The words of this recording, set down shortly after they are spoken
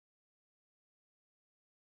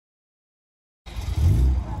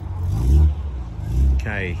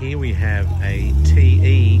Okay, here we have a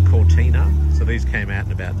TE Cortina. So these came out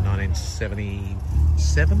in about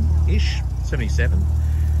 1977-ish, 77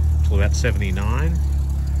 till about 79.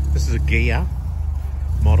 This is a Ghia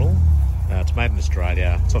model. It's made in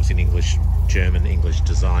Australia. It's obviously an German-English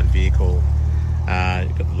design vehicle.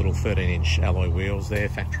 You've got the little 13-inch alloy wheels there,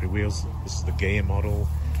 factory wheels. This is the Ghia model.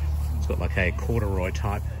 It's got like a corduroy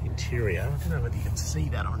type interior. I don't know whether you can see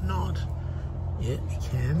that or not. Yeah, you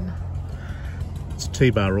can. It's a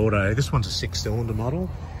T-bar auto. This one's a 6-cylinder model.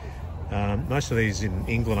 Most of these in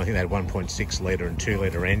England, I think they had 1.6 litre and 2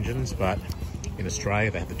 litre engines, but in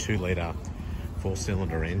Australia they have the 2 litre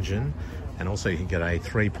 4-cylinder engine, and also you can get a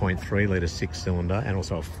 3.3 litre 6-cylinder and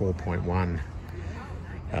also a 4.1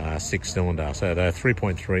 6-cylinder. So the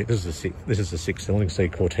 3.3, this is a 6-cylinder. You can see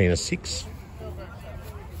Cortina 6.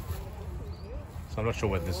 So I'm not sure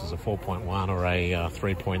whether this is a 4.1 or a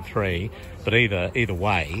 3.3, but either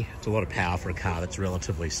way, it's a lot of power for a car that's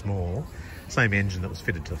relatively small. Same engine that was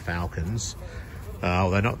fitted to the Falcons,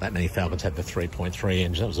 although not that many Falcons had the 3.3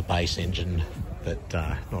 engine. That was a base engine, but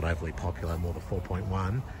not overly popular, more the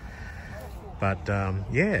 4.1. But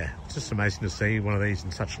yeah, it's just amazing to see one of these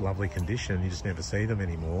in such lovely condition. You just never see them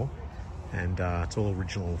anymore. And it's all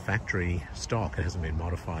original factory stock. It hasn't been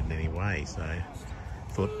modified in any way. So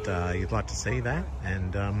thought you'd like to see that.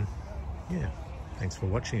 And yeah, thanks for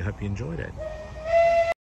watching. I hope you enjoyed it.